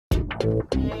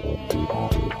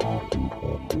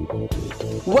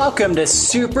Welcome to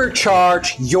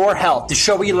Supercharge Your Health, the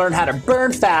show where you learn how to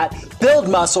burn fat, build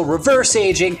muscle, reverse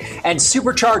aging, and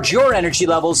supercharge your energy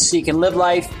levels so you can live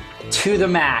life to the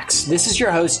max. This is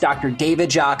your host, Dr. David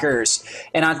Jockers.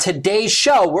 And on today's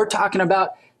show, we're talking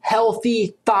about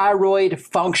healthy thyroid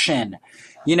function.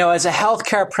 You know, as a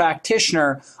healthcare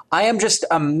practitioner, I am just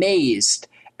amazed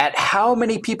at how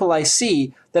many people I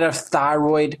see that have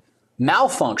thyroid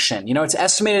malfunction. You know, it's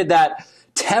estimated that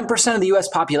 10% of the US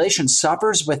population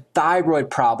suffers with thyroid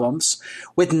problems,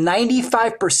 with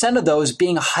 95% of those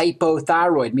being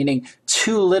hypothyroid, meaning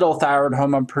too little thyroid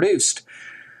hormone produced.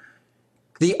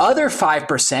 The other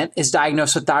 5% is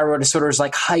diagnosed with thyroid disorders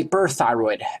like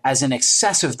hyperthyroid, as in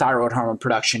excessive thyroid hormone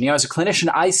production. You know, as a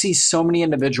clinician, I see so many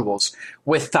individuals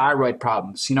with thyroid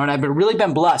problems, you know, and I've really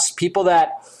been blessed. People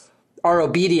that are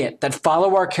obedient, that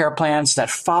follow our care plans, that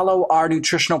follow our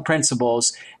nutritional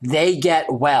principles, they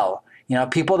get well. You know,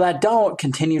 people that don't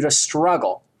continue to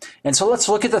struggle. And so let's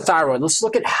look at the thyroid. Let's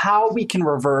look at how we can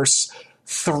reverse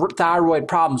thyroid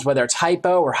problems, whether it's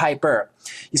hypo or hyper.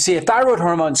 You see, a thyroid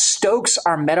hormone stokes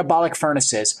our metabolic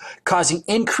furnaces, causing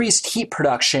increased heat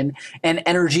production and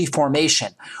energy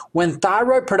formation. When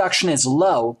thyroid production is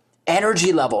low,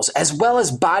 energy levels as well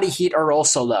as body heat are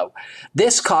also low.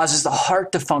 This causes the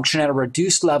heart to function at a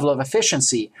reduced level of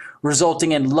efficiency,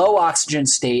 resulting in low oxygen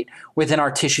state within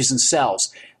our tissues and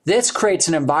cells. This creates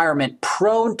an environment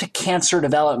prone to cancer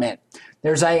development.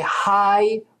 There's a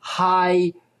high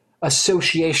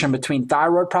association between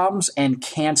thyroid problems and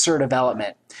cancer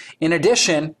development. In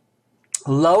addition,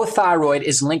 low thyroid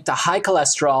is linked to high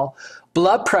cholesterol,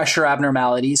 blood pressure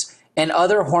abnormalities, and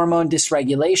other hormone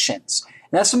dysregulations.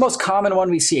 And that's the most common one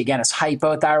we see, again, is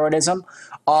hypothyroidism,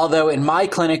 although in my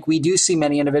clinic, we do see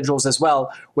many individuals as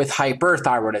well with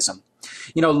hyperthyroidism.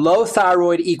 You know, low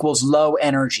thyroid equals low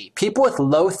energy. People with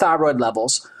low thyroid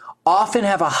levels often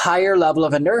have a higher level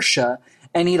of inertia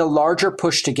and need a larger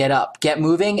push to get up, get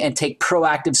moving, and take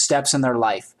proactive steps in their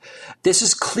life. This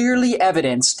is clearly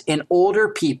evidenced in older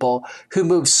people who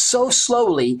move so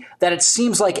slowly that it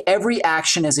seems like every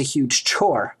action is a huge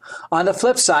chore. On the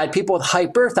flip side, people with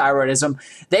hyperthyroidism,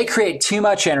 they create too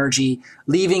much energy,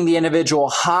 leaving the individual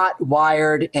hot,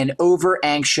 wired, and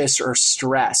over-anxious or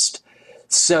stressed.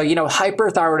 So, you know,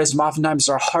 hyperthyroidism, oftentimes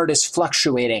their heart is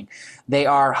fluctuating. They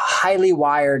are highly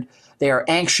wired, they are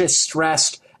anxious,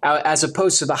 stressed, as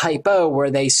opposed to the hypo, where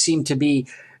they seem to be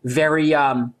very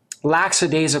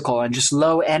lackadaisical and just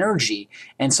low energy.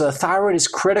 And so the thyroid is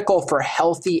critical for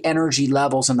healthy energy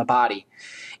levels in the body.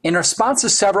 In response to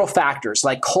several factors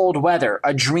like cold weather,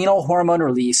 adrenal hormone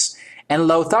release, and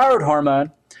low thyroid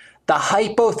hormone, the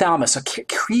hypothalamus, a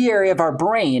key area of our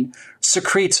brain,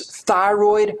 secretes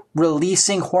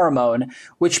thyroid-releasing hormone,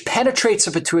 which penetrates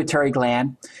the pituitary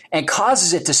gland and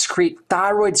causes it to secrete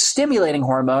thyroid-stimulating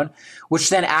hormone, which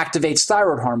then activates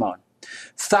thyroid hormone.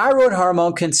 Thyroid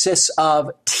hormone consists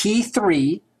of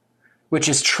T3, which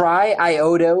is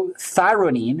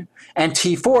triiodothyronine, and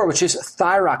T4, which is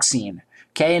thyroxine.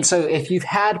 Okay, and so if you've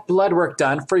had blood work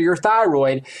done for your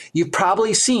thyroid, you've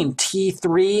probably seen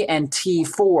T3 and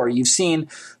T4. You've seen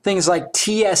things like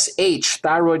TSH,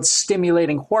 thyroid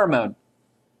stimulating hormone.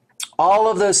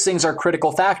 All of those things are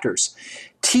critical factors.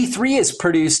 T3 is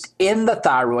produced in the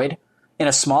thyroid in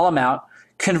a small amount,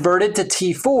 converted to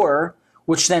T4,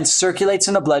 which then circulates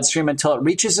in the bloodstream until it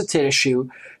reaches the tissue,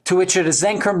 to which it is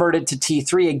then converted to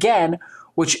T3 again,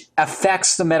 which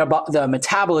affects the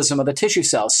metabolism of the tissue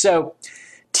cells. So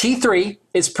T3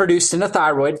 is produced in the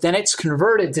thyroid, then it's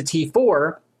converted to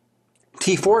T4.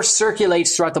 T4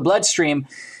 circulates throughout the bloodstream,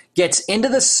 gets into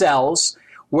the cells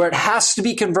where it has to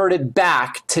be converted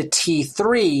back to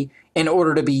T3 in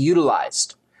order to be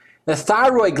utilized. The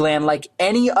thyroid gland, like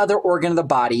any other organ of the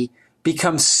body,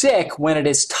 becomes sick when it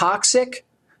is toxic,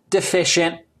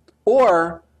 deficient,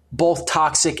 or both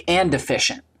toxic and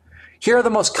deficient. Here are the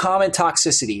most common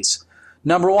toxicities.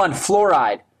 Number one,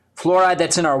 fluoride. Fluoride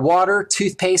that's in our water,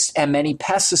 toothpaste, and many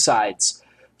pesticides.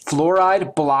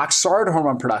 Fluoride blocks thyroid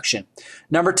hormone production.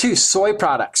 Number two, soy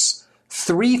products.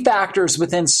 3 factors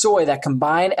within soy that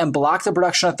combine and block the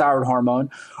production of thyroid hormone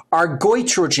are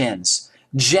goitrogens,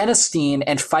 genistein,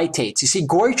 and phytates. You see,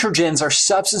 goitrogens are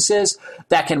substances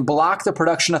that can block the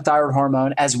production of thyroid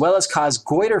hormone as well as cause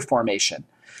goiter formation.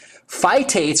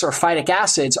 Phytates or phytic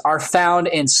acids are found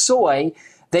in soy.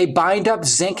 They bind up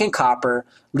zinc and copper,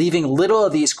 leaving little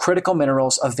of these critical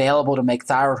minerals available to make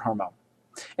thyroid hormone.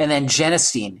 And then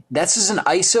genistein. This is an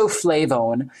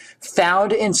isoflavone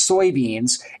found in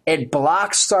soybeans. It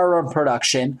blocks thyroid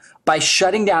production by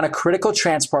shutting down a critical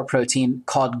transport protein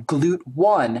called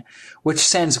GLUT1, which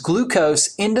sends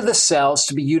glucose into the cells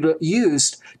to be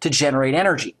used to generate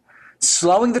energy.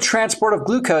 Slowing the transport of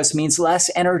glucose means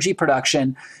less energy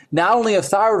production, not only of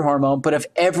thyroid hormone, but of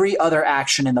every other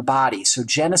action in the body. So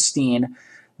genistein,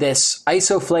 this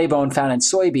isoflavone found in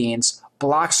soybeans,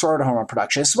 blocks thyroid hormone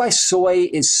production. This is why soy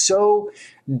is so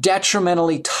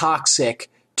detrimentally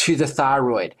toxic to the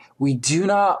thyroid. We do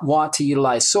not want to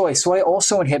utilize soy. Soy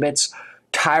also inhibits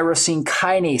tyrosine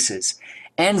kinases,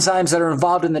 enzymes that are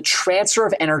involved in the transfer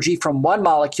of energy from one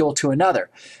molecule to another.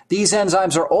 These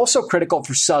enzymes are also critical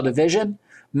for cell division,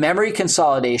 memory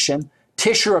consolidation,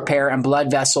 tissue repair, and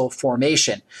blood vessel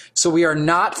formation. So we are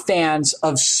not fans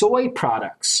of soy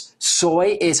products.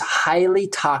 Soy is highly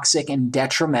toxic and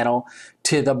detrimental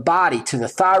to the body, to the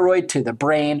thyroid, to the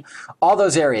brain, all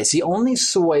those areas. The only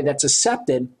soy that's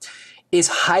accepted is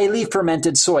highly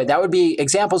fermented soy. That would be,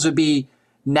 examples would be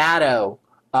natto,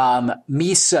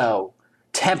 miso,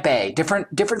 tempeh,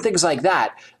 different things like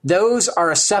that. Those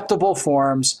are acceptable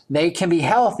forms. They can be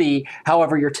healthy.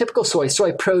 However, your typical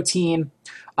soy protein,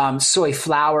 soy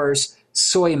flours,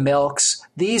 soy milks,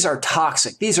 these are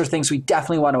toxic. These are things we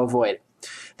definitely want to avoid.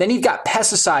 Then you've got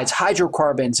pesticides,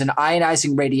 hydrocarbons, and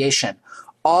ionizing radiation.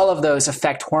 All of those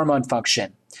affect hormone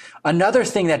function. Another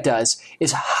thing that does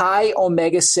is high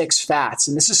omega-6 fats,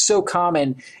 and this is so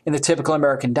common in the typical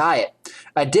American diet.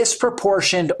 A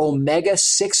disproportioned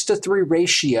omega-6 to 3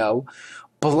 ratio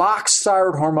blocks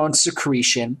thyroid hormone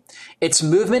secretion, its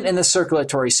movement in the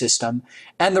circulatory system,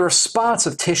 and the response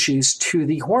of tissues to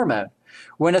the hormone.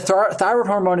 When a thyroid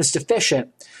hormone is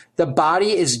deficient, the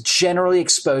body is generally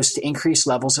exposed to increased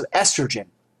levels of estrogen.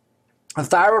 A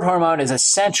thyroid hormone is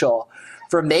essential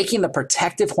for making the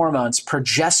protective hormones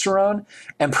progesterone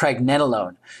and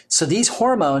pregnenolone. So these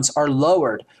hormones are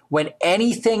lowered when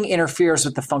anything interferes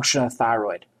with the function of the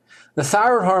thyroid. The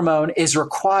thyroid hormone is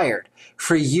required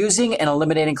for using and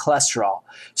eliminating cholesterol.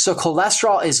 So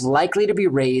cholesterol is likely to be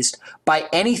raised by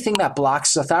anything that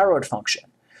blocks the thyroid function.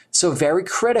 So very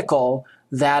critical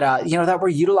that that we're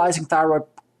utilizing thyroid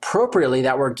appropriately,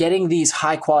 that we're getting these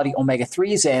high quality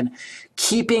omega-3s in,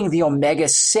 keeping the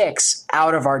omega-6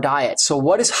 out of our diet. So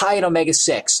what is high in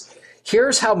omega-6?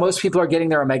 Here's how most people are getting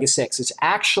their omega-6. It's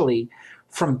actually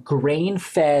from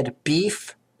grain-fed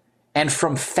beef and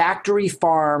from factory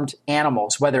farmed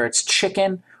animals, whether it's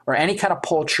chicken or any kind of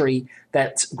poultry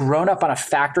that's grown up on a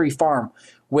factory farm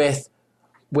with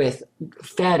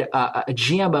fed a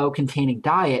GMO containing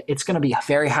diet. It's going to be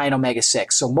very high in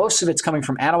omega-6. So most of it's coming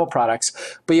from animal products,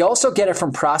 but you also get it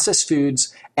from processed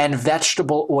foods and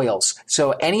vegetable oils.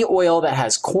 So any oil that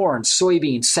has corn,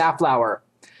 soybean, safflower,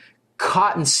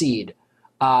 cottonseed,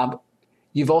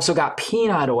 you've also got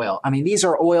peanut oil. I mean, these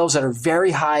are oils that are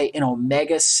very high in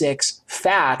omega-6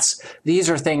 fats. These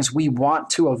are things we want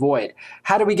to avoid.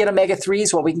 How do we get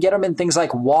omega-3s? Well, we can get them in things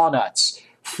like walnuts,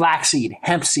 flaxseed,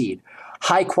 hemp seed,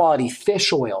 high quality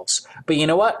fish oils. But you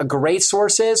know what? A great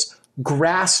source is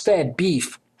grass-fed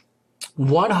beef.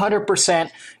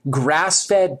 100%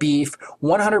 grass-fed beef,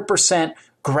 100%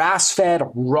 grass-fed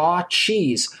raw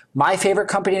cheese. My favorite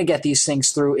company to get these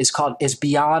things through is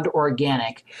Beyond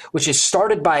Organic, which is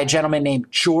started by a gentleman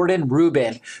named Jordan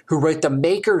Rubin, who wrote The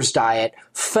Maker's Diet.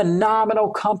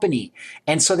 Phenomenal company.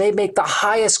 And so they make the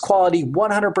highest quality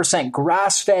 100%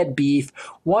 grass-fed beef,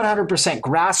 100%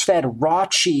 grass-fed raw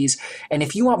cheese. And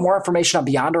if you want more information on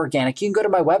Beyond Organic, you can go to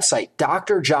my website,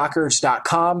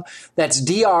 drjockers.com. That's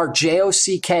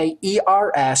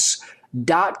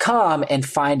DRJOCKERS.com and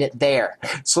find it there.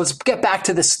 So let's get back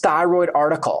to this thyroid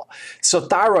article. So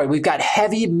thyroid, we've got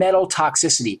heavy metal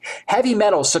toxicity. Heavy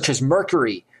metals such as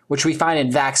mercury, which we find in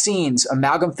vaccines,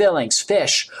 amalgam fillings,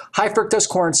 fish, high fructose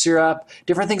corn syrup,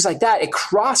 different things like that. It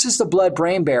crosses the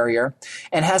blood-brain barrier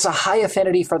and has a high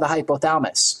affinity for the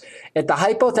hypothalamus. If the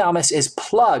hypothalamus is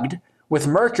plugged with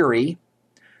mercury,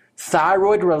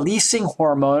 thyroid-releasing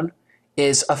hormone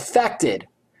is affected,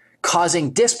 causing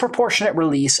disproportionate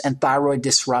release and thyroid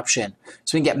disruption.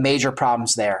 So we can get major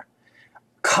problems there.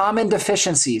 Common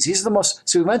deficiencies. These are the most,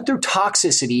 so we went through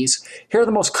toxicities. Here are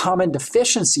the most common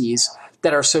deficiencies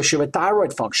that are associated with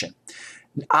thyroid function.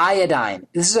 Iodine.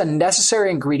 This is a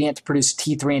necessary ingredient to produce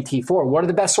T3 and T4. What are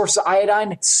the best sources of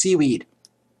iodine? Seaweed.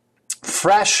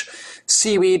 Fresh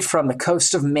seaweed from the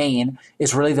coast of Maine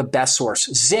is really the best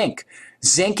source. Zinc.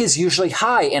 Zinc is usually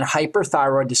high in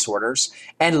hyperthyroid disorders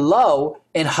and low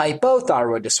in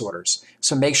hypothyroid disorders.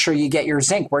 So make sure you get your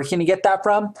zinc. Where can you get that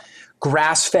from?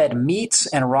 Grass-fed meats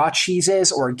and raw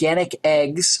cheeses, organic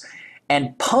eggs,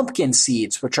 and pumpkin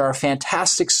seeds, which are a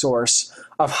fantastic source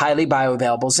of highly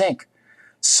bioavailable zinc.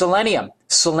 Selenium.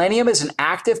 Selenium is an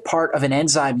active part of an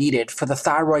enzyme needed for the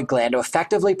thyroid gland to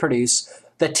effectively produce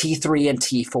the T3 and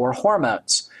T4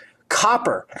 hormones.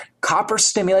 Copper. Copper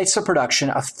stimulates the production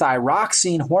of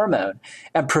thyroxine hormone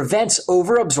and prevents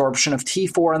overabsorption of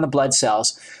T4 in the blood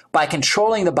cells by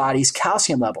controlling the body's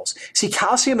calcium levels. See,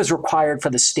 calcium is required for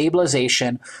the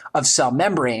stabilization of cell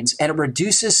membranes, and it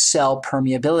reduces cell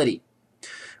permeability.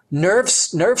 Nerve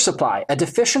supply. A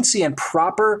deficiency in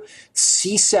proper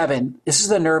C7, this is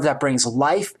the nerve that brings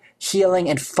life, healing,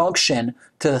 and function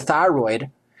to the thyroid.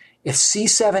 If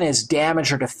C7 is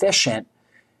damaged or deficient,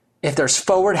 if there's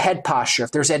forward head posture,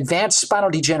 if there's advanced spinal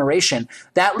degeneration,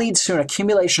 that leads to an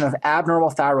accumulation of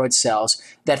abnormal thyroid cells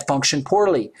that function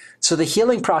poorly. So the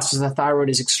healing process of the thyroid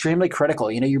is extremely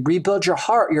critical. You rebuild your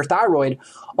thyroid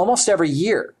almost every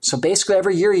year. So basically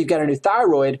every year you get a new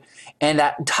thyroid, and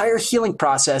that entire healing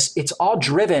process, it's all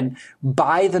driven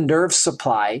by the nerve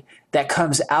supply that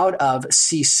comes out of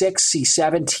C6,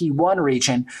 C7, T1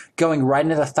 region going right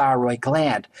into the thyroid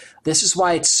gland. This is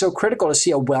why it's so critical to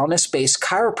see a wellness-based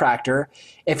chiropractor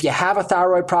if you have a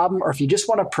thyroid problem, or if you just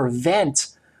want to prevent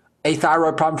a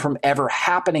thyroid problem from ever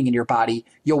happening in your body.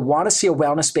 You'll want to see a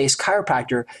wellness-based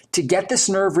chiropractor to get this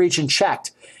nerve region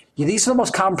checked. These are the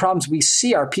most common problems we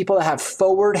see are people that have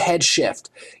forward head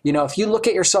shift. If you look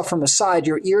at yourself from the side,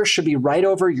 your ear should be right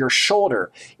over your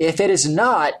shoulder. If it is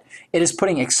not, it is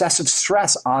putting excessive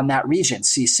stress on that region.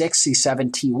 C6,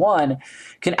 C7, T1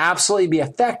 can absolutely be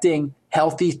affecting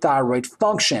healthy thyroid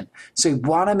function. So you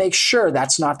want to make sure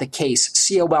that's not the case.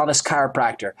 See a wellness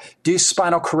chiropractor. Do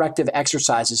spinal corrective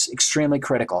exercises, extremely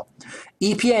critical.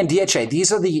 EPA and DHA,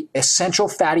 these are the essential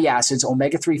fatty acids,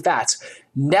 omega-3 fats,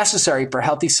 necessary for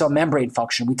healthy cell membrane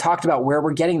function. We talked about where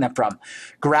we're getting them from.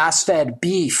 Grass-fed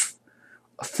beef,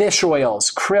 fish oils,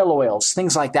 krill oils,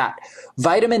 things like that.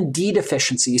 Vitamin D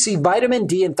deficiency. You see, vitamin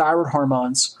D and thyroid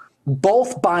hormones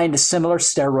both bind to similar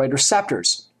steroid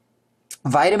receptors.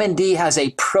 Vitamin D has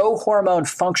a pro-hormone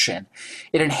function.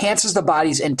 It enhances the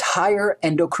body's entire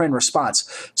endocrine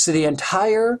response. So the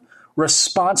entire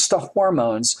response to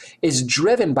hormones is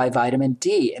driven by vitamin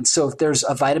D. And so if there's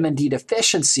a vitamin D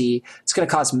deficiency, it's going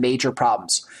to cause major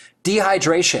problems.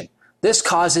 Dehydration. This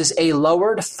causes a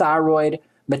lowered thyroid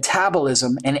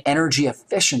metabolism and energy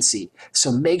efficiency.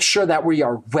 So make sure that we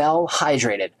are well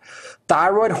hydrated.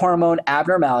 Thyroid hormone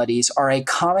abnormalities are a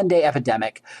common day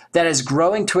epidemic that is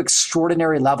growing to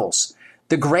extraordinary levels.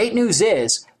 The great news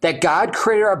is that God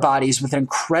created our bodies with an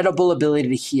incredible ability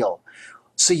to heal.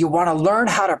 So you want to learn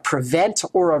how to prevent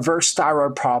or reverse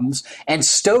thyroid problems and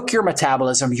stoke your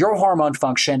metabolism, your hormone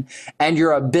function, and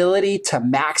your ability to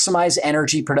maximize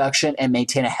energy production and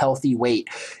maintain a healthy weight.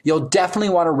 You'll definitely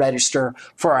want to register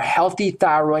for a healthy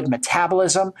thyroid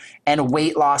metabolism and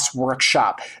weight loss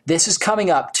workshop. This is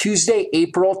coming up Tuesday,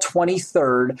 April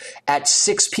 23rd at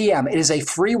 6 p.m. It is a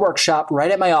free workshop right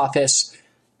at my office,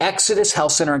 Exodus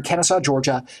Health Center in Kennesaw,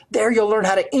 Georgia. There you'll learn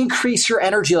how to increase your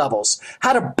energy levels,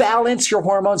 how to balance your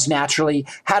hormones naturally,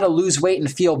 how to lose weight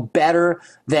and feel better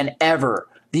than ever.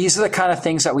 These are the kind of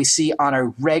things that we see on a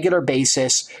regular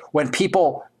basis when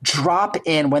people drop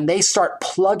in, when they start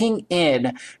plugging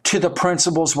in to the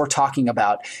principles we're talking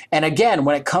about. And again,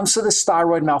 when it comes to this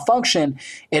thyroid malfunction,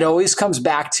 it always comes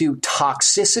back to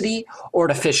toxicity or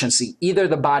deficiency. Either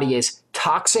the body is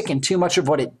toxic in too much of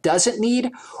what it doesn't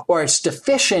need, or it's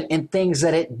deficient in things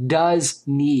that it does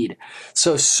need.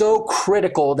 So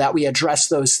critical that we address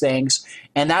those things.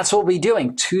 And that's what we'll be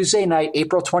doing Tuesday night,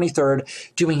 April 23rd,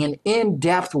 doing an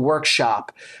in-depth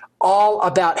workshop all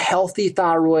about healthy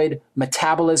thyroid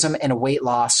metabolism and weight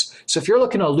loss. So if you're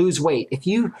looking to lose weight, if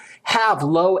you have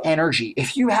low energy,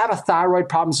 if you have a thyroid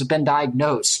problem that's been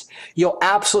diagnosed, you'll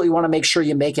absolutely want to make sure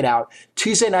you make it out.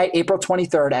 Tuesday night, April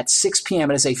 23rd at 6 p.m.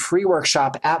 It is a free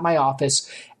workshop at my office,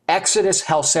 Exodus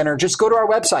Health Center. Just go to our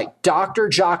website,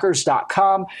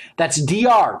 drjockers.com. That's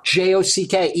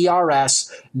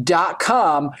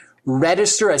drjokkers.com.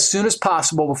 Register as soon as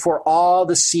possible before all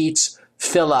the seats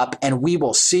fill up, and we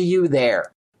will see you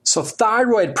there. So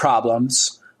thyroid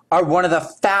problems are one of the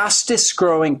fastest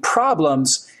growing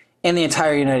problems in the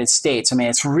entire United States. I mean,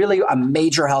 it's really a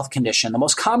major health condition. The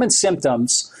most common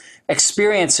symptoms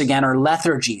experienced, again, are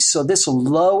lethargy. So this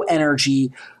low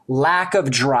energy, lack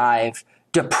of drive,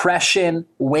 depression,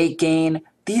 weight gain,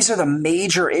 these are the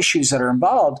major issues that are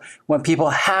involved when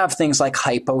people have things like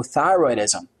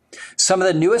hypothyroidism. Some of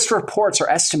the newest reports are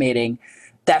estimating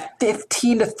that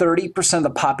 15 to 30% of the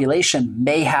population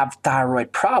may have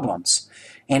thyroid problems.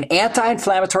 An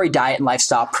anti-inflammatory diet and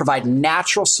lifestyle provide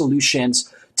natural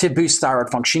solutions to boost thyroid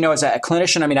function. As a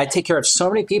clinician, I take care of so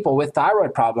many people with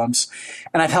thyroid problems,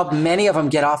 and I've helped many of them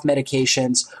get off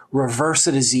medications, reverse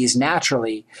the disease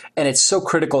naturally, and it's so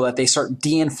critical that they start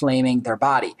de-inflaming their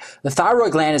body. The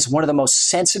thyroid gland is one of the most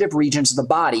sensitive regions of the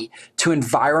body to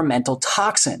environmental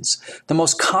toxins. The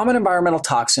most common environmental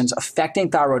toxins affecting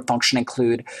thyroid function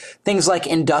include things like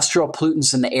industrial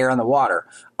pollutants in the air and the water,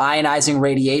 ionizing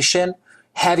radiation,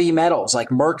 heavy metals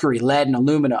like mercury, lead, and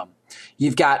aluminum.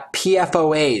 You've got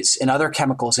PFOAs and other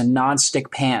chemicals in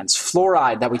nonstick pans,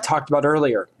 fluoride that we talked about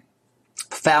earlier,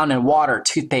 found in water,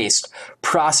 toothpaste,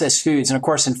 processed foods, and of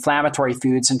course, inflammatory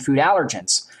foods and food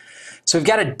allergens. So we've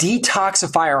got to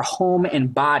detoxify our home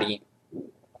and body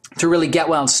to really get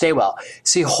well and stay well.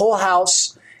 See, whole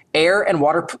house air and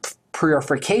water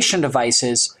purification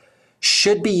devices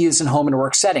should be used in home and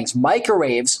work settings.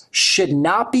 Microwaves should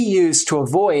not be used to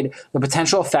avoid the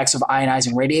potential effects of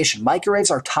ionizing radiation. Microwaves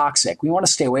are toxic. We want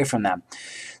to stay away from them.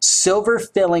 Silver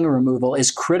filling removal is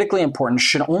critically important,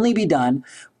 should only be done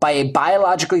by a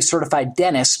biologically certified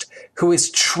dentist who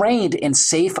is trained in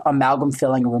safe amalgam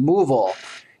filling removal.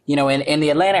 In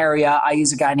the Atlanta area, I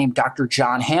use a guy named Dr.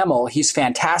 John Hamill. He's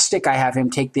fantastic. I have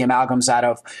him take the amalgams out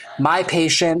of my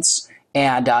patients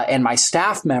and my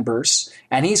staff members,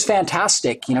 and he's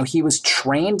fantastic. He was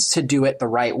trained to do it the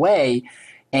right way,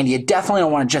 and you definitely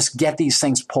don't want to just get these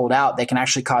things pulled out. They can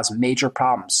actually cause major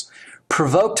problems.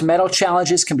 Provoked metal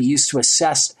challenges can be used to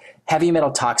assess heavy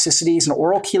metal toxicities, and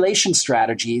oral chelation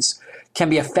strategies can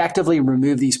be effectively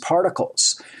remove these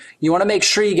particles. You want to make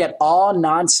sure you get all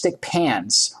nonstick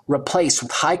pans replaced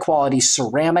with high-quality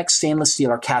ceramic, stainless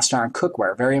steel, or cast iron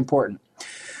cookware. Very important.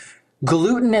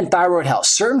 Gluten and thyroid health.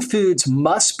 Certain foods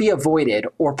must be avoided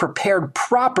or prepared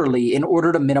properly in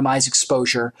order to minimize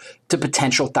exposure to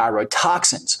potential thyroid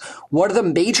toxins. One of the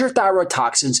major thyroid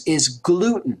toxins is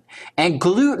gluten, and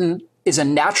gluten is a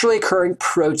naturally occurring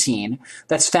protein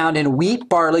that's found in wheat,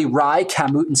 barley, rye,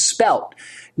 kamut, and spelt.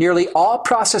 Nearly all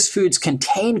processed foods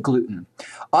contain gluten.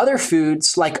 Other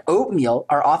foods, like oatmeal,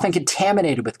 are often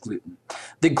contaminated with gluten.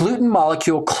 The gluten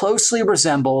molecule closely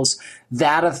resembles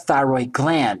that of the thyroid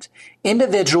gland.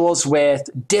 Individuals with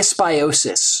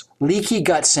dysbiosis, leaky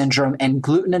gut syndrome, and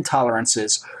gluten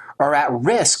intolerances are at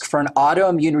risk for an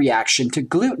autoimmune reaction to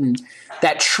gluten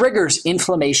that triggers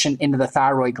inflammation into the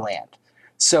thyroid gland.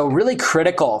 So really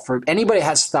critical for anybody who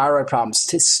has thyroid problems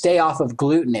to stay off of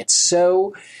gluten. It's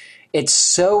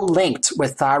so linked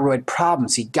with thyroid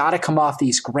problems. You got to come off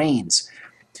these grains.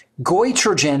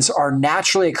 Goitrogens are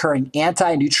naturally occurring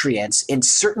anti-nutrients in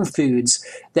certain foods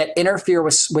that interfere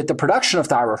with the production of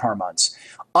thyroid hormones.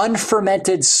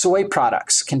 Unfermented soy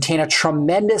products contain a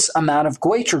tremendous amount of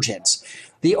goitrogens.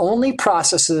 The only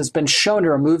process that has been shown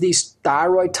to remove these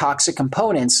thyroid toxic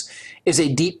components is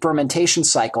a deep fermentation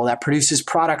cycle that produces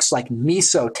products like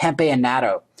miso, tempeh, and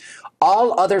natto.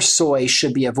 All other soy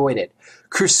should be avoided.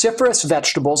 Cruciferous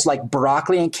vegetables like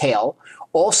broccoli and kale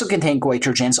also contain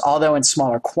goitrogens, although in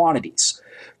smaller quantities.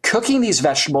 Cooking these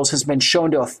vegetables has been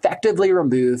shown to effectively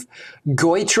remove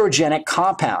goitrogenic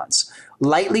compounds.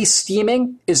 Lightly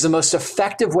steaming is the most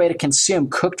effective way to consume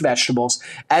cooked vegetables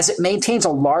as it maintains a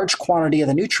large quantity of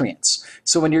the nutrients.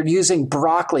 So when you're using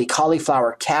broccoli,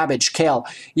 cauliflower, cabbage, kale,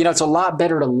 it's a lot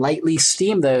better to lightly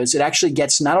steam those. It actually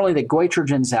gets not only the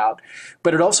goitrogens out,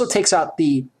 but it also takes out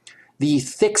the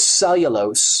thick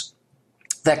cellulose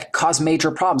that cause major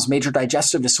problems, major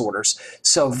digestive disorders.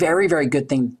 So very, very good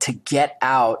thing to get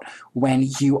out when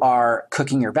you are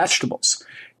cooking your vegetables.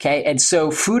 Okay, and so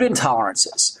food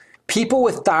intolerances. People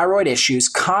with thyroid issues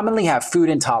commonly have food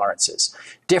intolerances.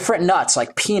 Different nuts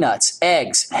like peanuts,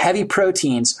 eggs, heavy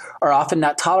proteins are often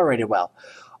not tolerated well.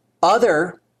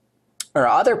 Other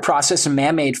processed and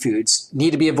man-made foods need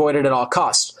to be avoided at all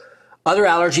costs. Other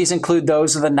allergies include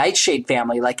those of the nightshade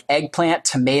family like eggplant,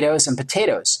 tomatoes, and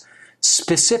potatoes.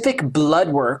 Specific blood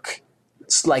work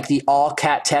like the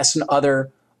ALL-CAT test and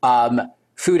other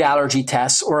food allergy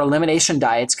tests or elimination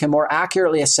diets can more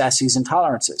accurately assess these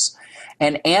intolerances.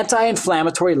 An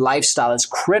anti-inflammatory lifestyle is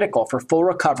critical for full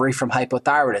recovery from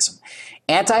hypothyroidism.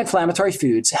 Anti-inflammatory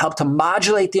foods help to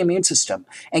modulate the immune system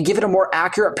and give it a more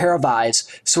accurate pair of eyes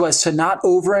so as to not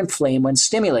overinflame when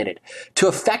stimulated. To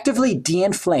effectively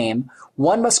de-inflame,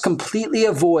 one must completely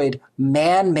avoid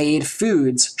man-made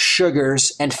foods,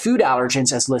 sugars, and food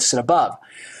allergens as listed above.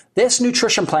 This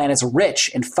nutrition plan is rich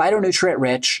in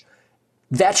phytonutrient-rich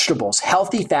vegetables,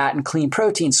 healthy fat, and clean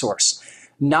protein source.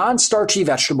 Non-starchy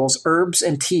vegetables, herbs,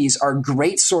 and teas are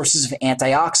great sources of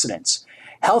antioxidants.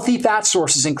 Healthy fat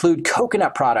sources include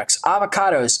coconut products,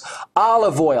 avocados,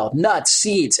 olive oil, nuts,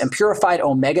 seeds, and purified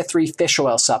omega-3 fish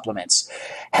oil supplements.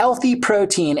 Healthy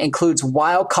protein includes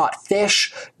wild-caught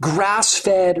fish,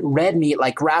 grass-fed red meat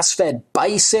like grass-fed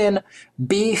bison,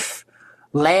 beef,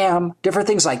 lamb, different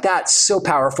things like that. So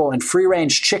powerful. And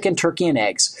free-range chicken, turkey, and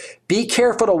eggs. Be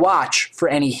careful to watch for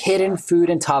any hidden food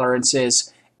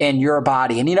intolerances in your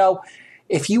body. And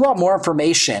if you want more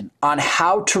information on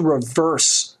how to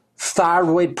reverse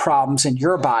thyroid problems in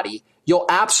your body, you'll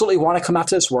absolutely want to come out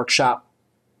to this workshop,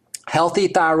 Healthy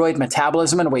Thyroid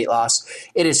Metabolism and Weight Loss.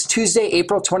 It is Tuesday,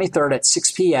 April 23rd at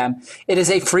 6 p.m. It is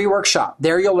a free workshop.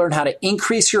 There you'll learn how to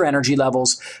increase your energy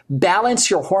levels, balance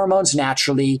your hormones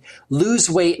naturally, lose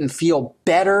weight, and feel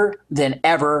better than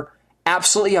ever.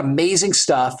 Absolutely amazing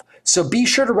stuff. So be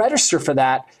sure to register for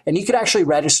that. And you can actually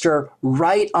register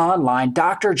right online,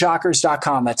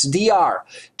 drjockers.com. That's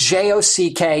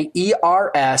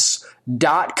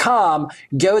DRJOCKERS.com.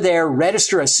 Go there,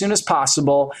 register as soon as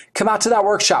possible. Come out to that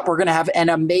workshop. We're going to have an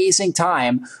amazing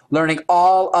time learning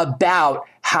all about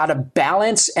how to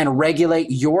balance and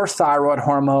regulate your thyroid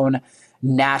hormone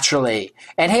naturally.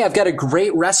 And hey, I've got a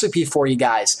great recipe for you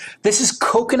guys. This is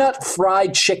coconut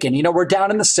fried chicken. We're down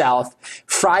in the South.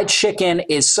 Fried chicken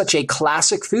is such a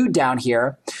classic food down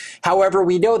here. However,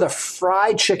 we know the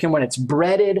fried chicken, when it's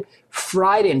breaded,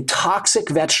 fried in toxic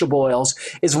vegetable oils,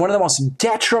 is one of the most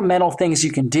detrimental things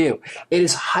you can do. It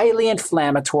is highly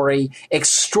inflammatory,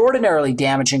 extraordinarily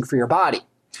damaging for your body.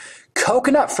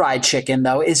 Coconut fried chicken,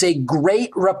 though, is a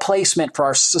great replacement for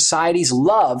our society's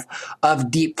love of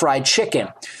deep fried chicken.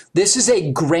 This is a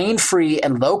grain-free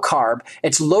and low-carb.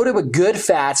 It's loaded with good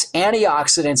fats,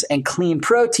 antioxidants, and clean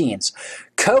proteins.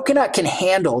 Coconut can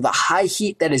handle the high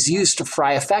heat that is used to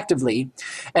fry effectively,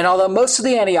 and although most of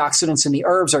the antioxidants in the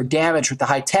herbs are damaged with the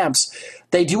high temps,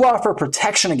 they do offer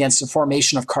protection against the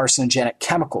formation of carcinogenic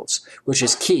chemicals, which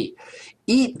is key.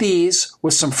 Eat these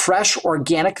with some fresh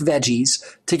organic veggies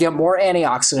to get more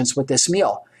antioxidants with this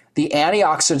meal. The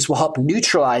antioxidants will help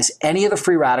neutralize any of the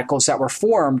free radicals that were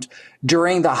formed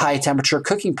during the high temperature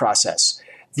cooking process.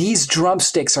 These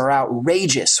drumsticks are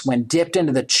outrageous when dipped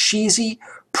into the cheesy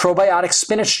probiotic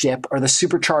spinach dip or the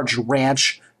supercharged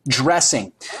ranch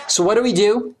dressing. So what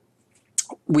do?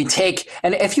 We take,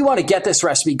 and if you want to get this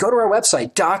recipe, go to our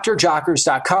website,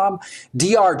 drjockers.com,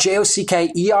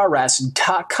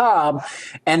 drjockers.com,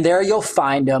 and there you'll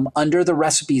find them under the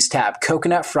recipes tab,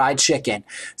 coconut fried chicken.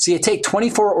 So you take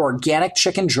 24 organic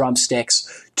chicken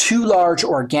drumsticks, 2 large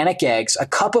organic eggs, a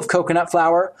cup of coconut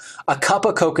flour, a cup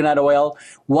of coconut oil,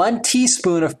 1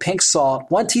 teaspoon of pink salt,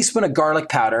 1 teaspoon of garlic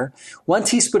powder, 1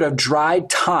 teaspoon of dried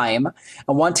thyme,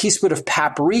 and 1 teaspoon of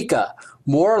paprika.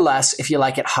 More or less if you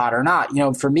like it hot or not.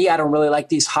 For me, I don't really like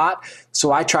these hot,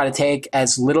 so I try to take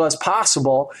as little as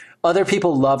possible. Other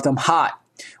people love them hot.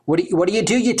 What do? You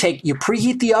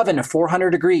preheat the oven to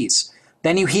 400 degrees.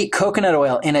 Then you heat coconut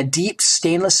oil in a deep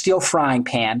stainless steel frying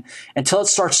pan until it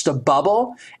starts to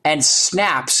bubble and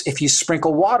snaps if you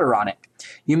sprinkle water on it.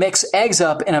 You mix eggs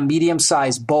up in a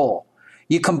medium-sized bowl.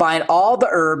 You combine all the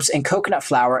herbs and coconut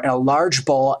flour in a large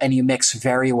bowl and you mix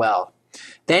very well.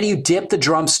 Then you dip the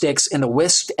drumsticks in the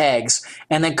whisked eggs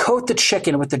and then coat the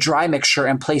chicken with the dry mixture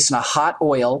and place in a hot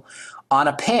oil on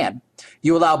a pan.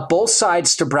 You allow both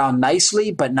sides to brown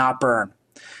nicely but not burn.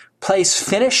 Place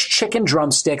finished chicken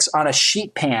drumsticks on a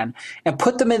sheet pan and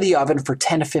put them in the oven for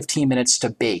 10 to 15 minutes to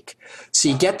bake. So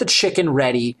you get the chicken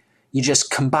ready. You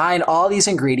just combine all these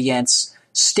ingredients,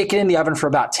 stick it in the oven for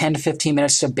about 10 to 15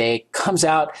 minutes to bake. Comes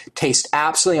out, tastes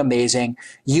absolutely amazing.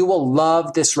 You will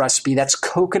love this recipe. That's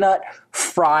coconut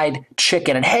fried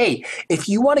chicken. And hey, if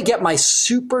you want to get my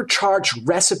supercharged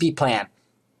recipe plan,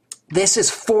 this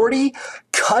is 40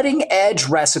 cutting-edge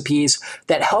recipes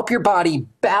that help your body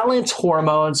balance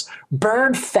hormones,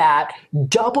 burn fat,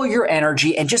 double your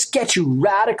energy, and just get you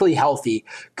radically healthy.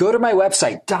 Go to my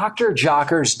website,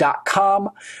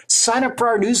 drjockers.com, sign up for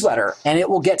our newsletter, and it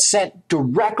will get sent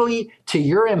directly to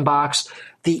your inbox.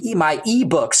 My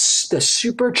ebooks, the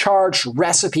Supercharged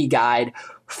Recipe Guide,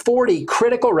 40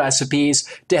 critical recipes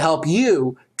to help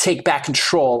you take back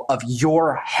control of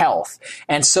your health.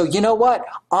 And so you know what?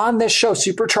 On this show,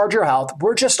 Supercharge Your Health,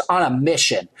 we're just on a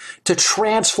mission to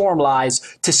transform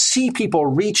lives, to see people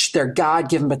reach their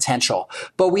God-given potential.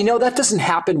 But we know that doesn't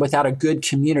happen without a good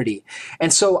community.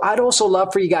 And so I'd also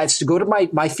love for you guys to go to my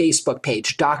Facebook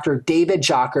page, Dr. David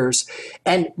Jockers,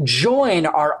 and join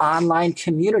our online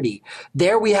community.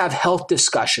 There we have health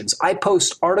discussions. I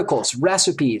post articles,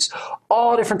 recipes,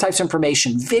 all different types of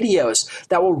information, videos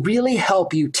that will really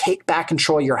help you take back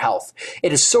control of your health.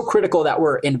 It is so critical that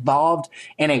we're involved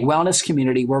in a wellness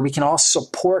community where we can all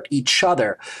support each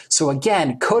other. So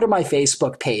again, go to my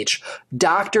Facebook page,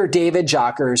 Dr. David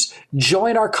Jockers,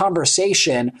 join our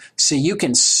conversation so you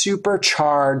can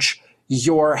supercharge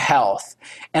your health.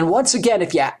 And once again,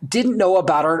 if you didn't know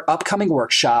about our upcoming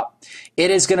workshop,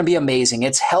 it is going to be amazing.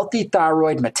 It's healthy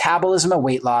thyroid, metabolism, and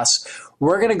weight loss.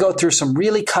 We're going to go through some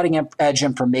really cutting edge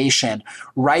information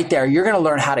right there. You're going to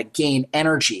learn how to gain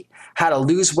energy, how to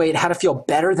lose weight, how to feel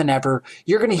better than ever.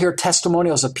 You're going to hear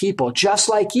testimonials of people just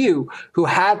like you who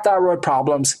had thyroid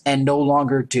problems and no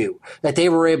longer do, that they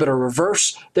were able to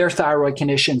reverse their thyroid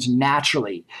conditions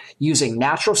naturally using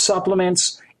natural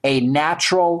supplements, a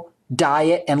natural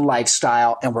diet and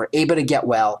lifestyle, and we're able to get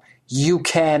well. You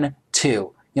can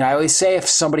too. I always say if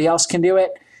somebody else can do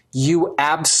it, you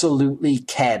absolutely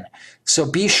can. So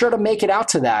be sure to make it out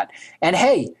to that. And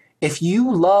hey, if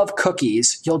you love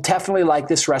cookies, you'll definitely like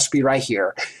this recipe right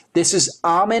here. This is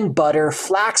almond butter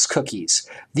flax cookies.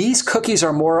 These cookies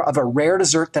are more of a rare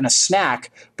dessert than a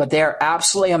snack, but they are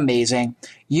absolutely amazing.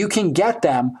 You can get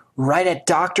them right at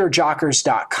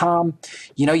drjockers.com.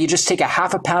 You just take a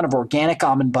half a pound of organic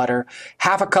almond butter,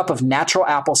 half a cup of natural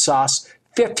applesauce,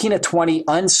 15 to 20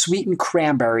 unsweetened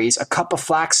cranberries, a cup of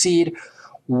flaxseed,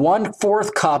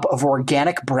 1/4 cup of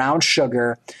organic brown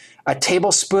sugar, a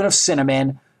tablespoon of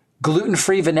cinnamon,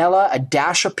 gluten-free vanilla, a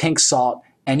dash of pink salt,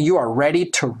 and you are ready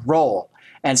to roll.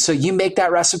 And so you make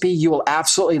that recipe, you will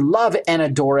absolutely love it and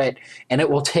adore it, and it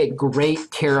will take great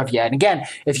care of you. And again,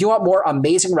 if you want more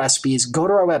amazing recipes, go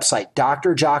to our website,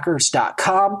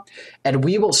 drjockers.com, and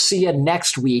we will see you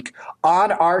next week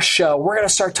on our show. We're going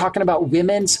to start talking about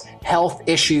women's health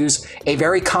issues, a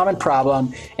very common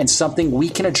problem, and something we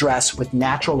can address with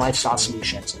natural lifestyle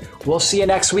solutions. We'll see you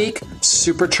next week.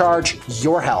 Supercharge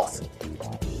your health.